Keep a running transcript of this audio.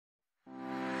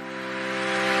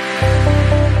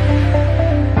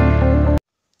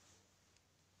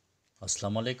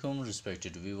अस्सलाम वालेकुम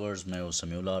respected viewers, मैं हूं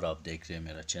समीउल्लाह और आप देख रहे हैं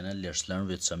मेरा channel let's learn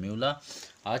with Samiullah.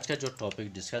 आज का जो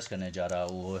टॉपिक डिस्कस करने जा रहा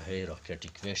हूं वो है rocket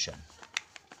equation.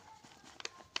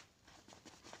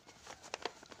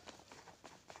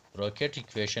 Rocket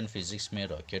equation physics में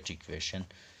रॉकेट इक्वेशन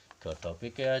का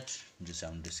टॉपिक है आज, जिसे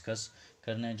हम डिस्कस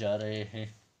करने जा रहे हैं।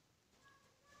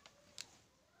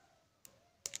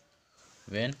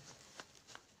 When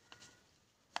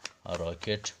a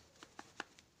rocket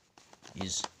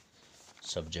is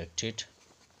subjected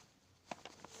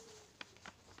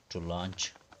to launch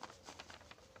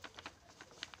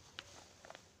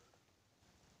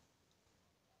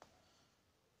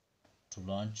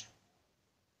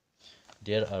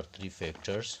there are three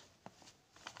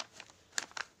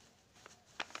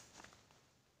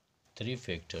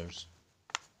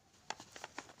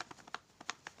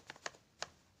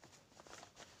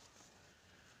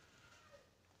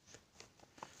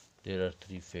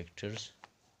factors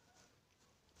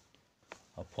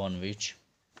upon which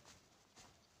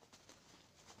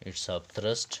its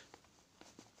upthrust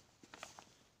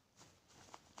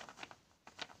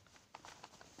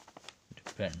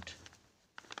depend.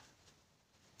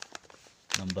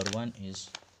 Number one is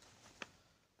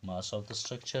mass of the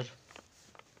structure.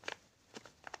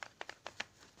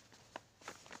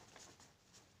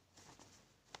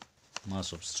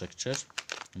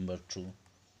 Number two,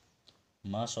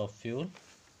 mass of fuel.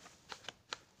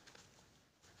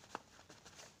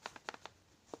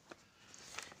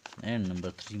 And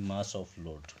number three, mass of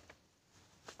load.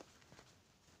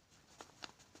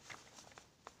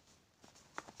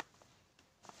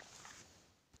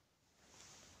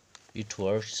 It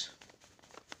works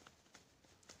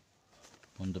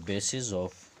on the basis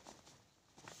of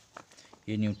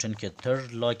ये Newton के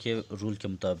third law के rule के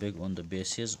मुताबिक on the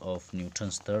basis of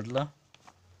Newton's third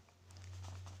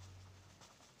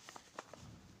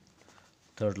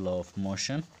law of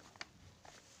motion.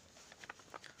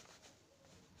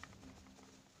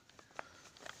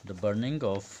 The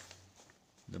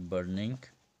burning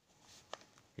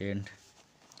and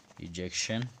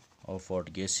ejection of hot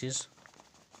gases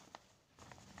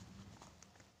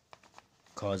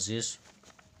cause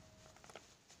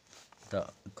the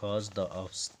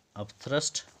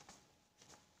upthrust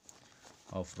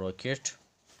of rocket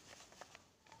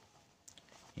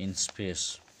in space.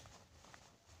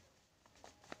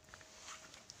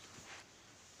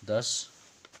 Thus,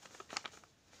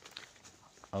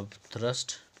 upthrust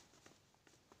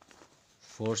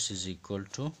force is equal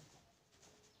to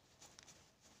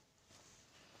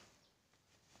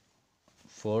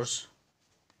force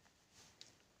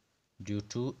due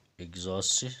to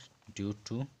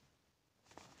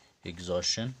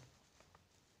exhaustion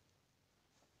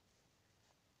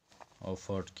of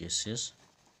hot gases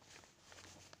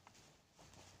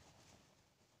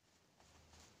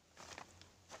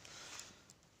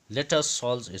Let us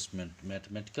solve its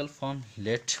mathematical form.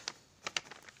 Let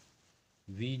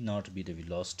v naught be the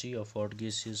velocity of hot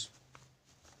gases,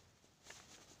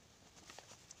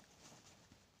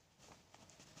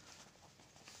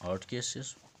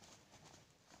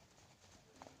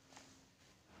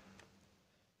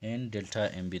 and delta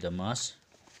m be the mass.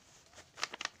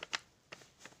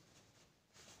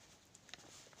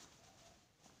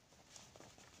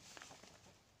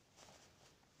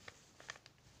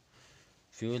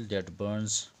 Fuel that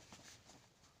burns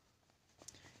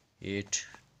 8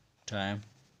 times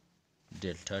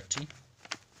delta t.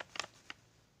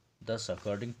 Thus,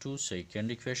 according to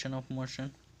second equation of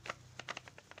motion,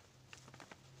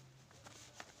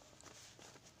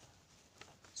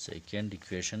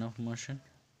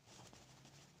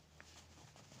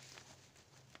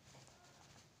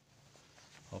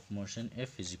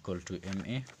 F is equal to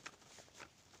ma,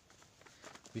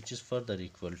 which is further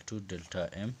equal to delta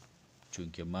m,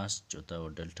 चूँकि मास जो था वो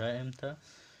delta m था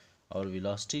और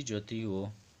velocity जो थी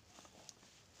वो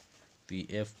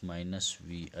vf minus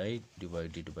vi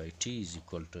divided by t is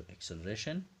equal to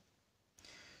acceleration.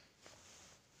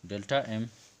 Delta m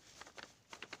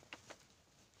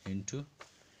into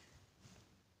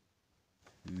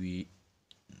v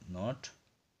not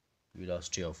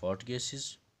velocity of hot gases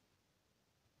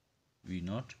v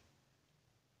not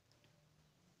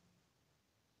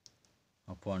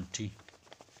upon t।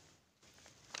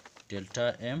 Delta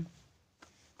m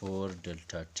और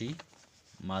डेल्टा t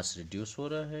मास रिड्यूस हो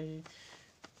रहा है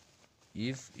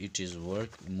if it is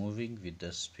work moving with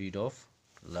the speed of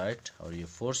light, और ये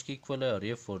force की equal है, और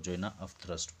ये फोर्स जो है ना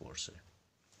अपथ्रस्ट फोर्स है।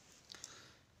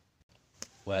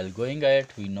 While going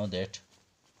ahead, we know that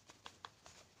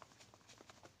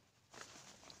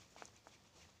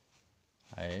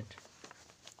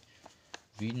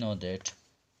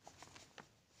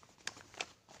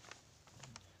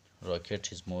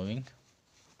rocket is moving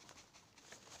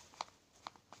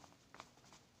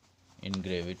in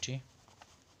gravity.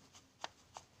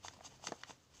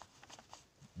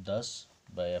 Thus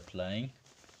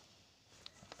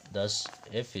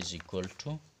F is equal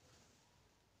to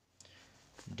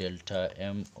delta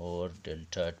m over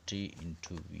delta t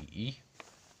into VE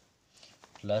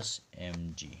plus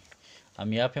mg.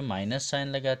 हम यहाँ पे माइनस साइन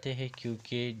लगाते हैं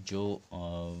क्योंकि जो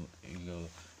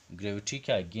ग्रेविटी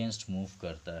के अगेंस्ट मूव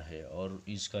करता है और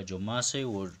इसका जो मास है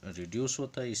वो रिड्यूस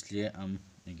होता है, इसलिए हम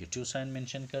नेगेटिव साइन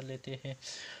मेंशन कर लेते हैं.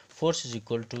 Force is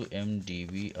equal to m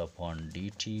dv upon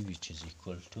dt which is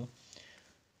equal to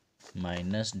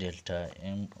minus delta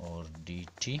m और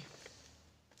dt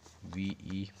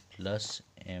ve plus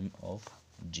m of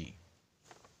g.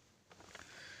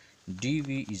 dv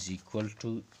is equal to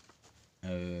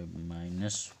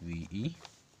minus ve,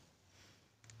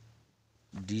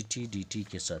 dt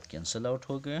के साथ cancel out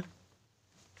हो गया,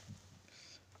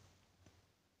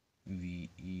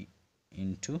 ve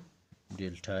into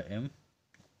delta m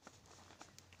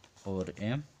और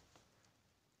m,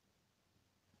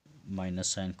 minus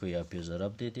sign को यहाँ पे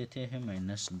ज़रब दे देते हैं,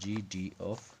 minus G D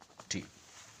of T.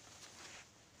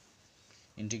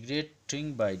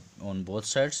 Integrating bye on both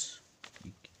sides,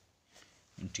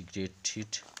 integrate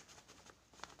it,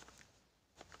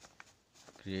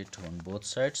 create on both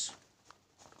sides.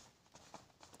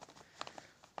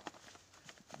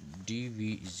 dv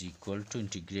is equal to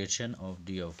integration of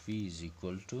d of v is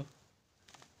equal to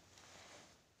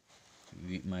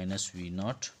v minus v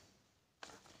naught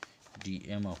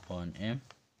dm upon m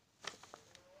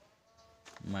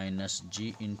minus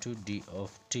g into d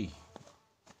of t.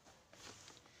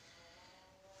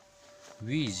 v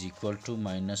is equal to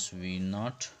minus v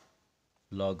naught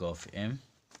log of m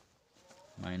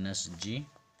minus g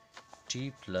t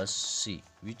plus c,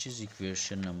 which is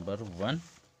equation number 1,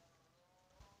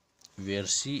 where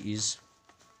c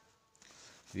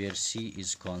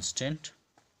is constant.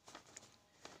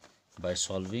 By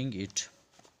solving it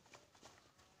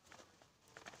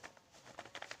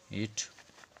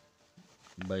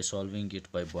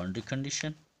by boundary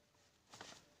condition,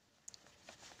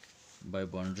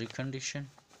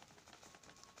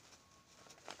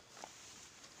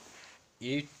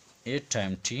 eight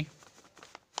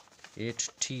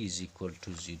t is equal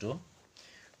to 0,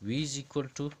 v is equal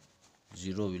to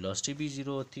 0, velocity भी 0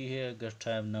 होती है अगर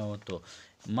time ना हो तो.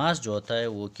 मास जो होता है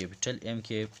वो कैपिटल M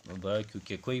के बराबर,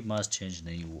 क्योंकि कोई मास चेंज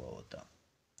नहीं हुआ होता.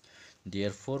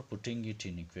 Therefore putting it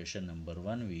in equation number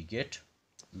 1 we get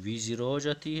v 0 हो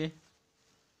जाती है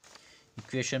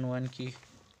इक्वेशन 1 की,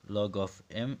 log of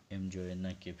m जो है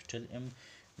ना capital M,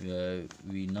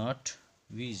 v naught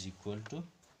v is equal to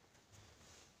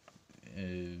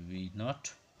v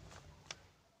naught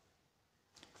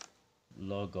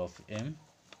log of m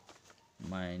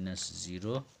minus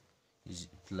 0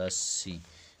 plus c,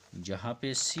 जहाँ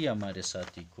पे c हमारे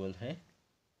साथ इक्वल है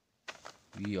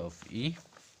v of e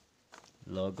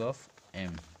log of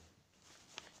m.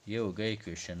 ये हो गया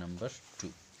इक्वेशन नंबर 2.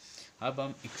 अब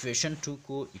हम इक्वेशन 2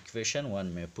 को इक्वेशन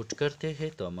 1 में पुट करते हैं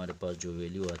तो हमारे पास जो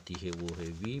वैल्यू आती है वो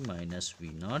है v minus v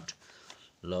not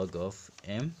log of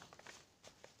m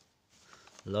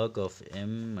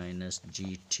minus G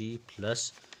T plus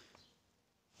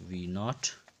v not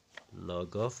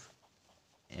log of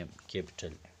m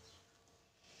capital.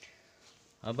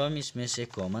 अब हम इसमें से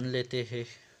कॉमन लेते हैं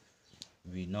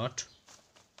v not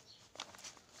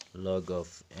log of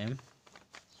m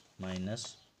minus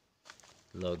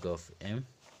log of m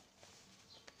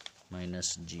minus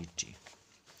gt.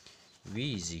 v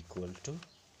is equal to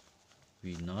v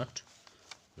naught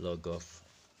log of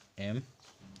m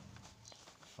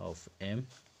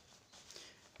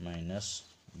minus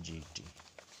gt,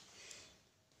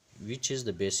 which is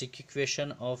the basic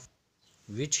equation of,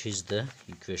 which is the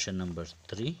equation number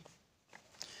 3,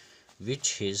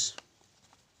 which is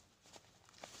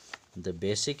the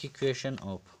basic equation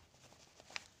of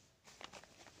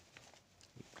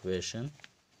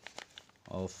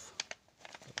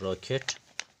rocket,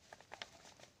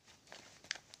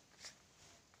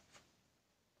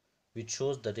 which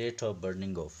shows the rate of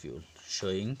burning of fuel,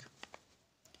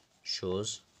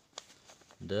 shows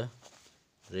the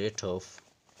rate of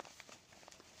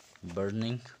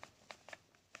burning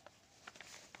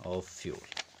of fuel.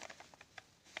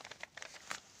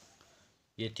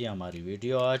 ये थी हमारी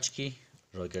video आज की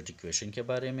rocket equation के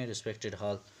बारे में. Respected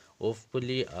हाल,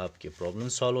 hopefully आपके problem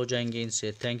solve हो जाएंगे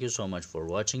इनसे. Thank you so much for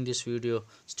watching this video.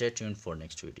 Stay tuned for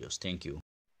next videos. Thank you.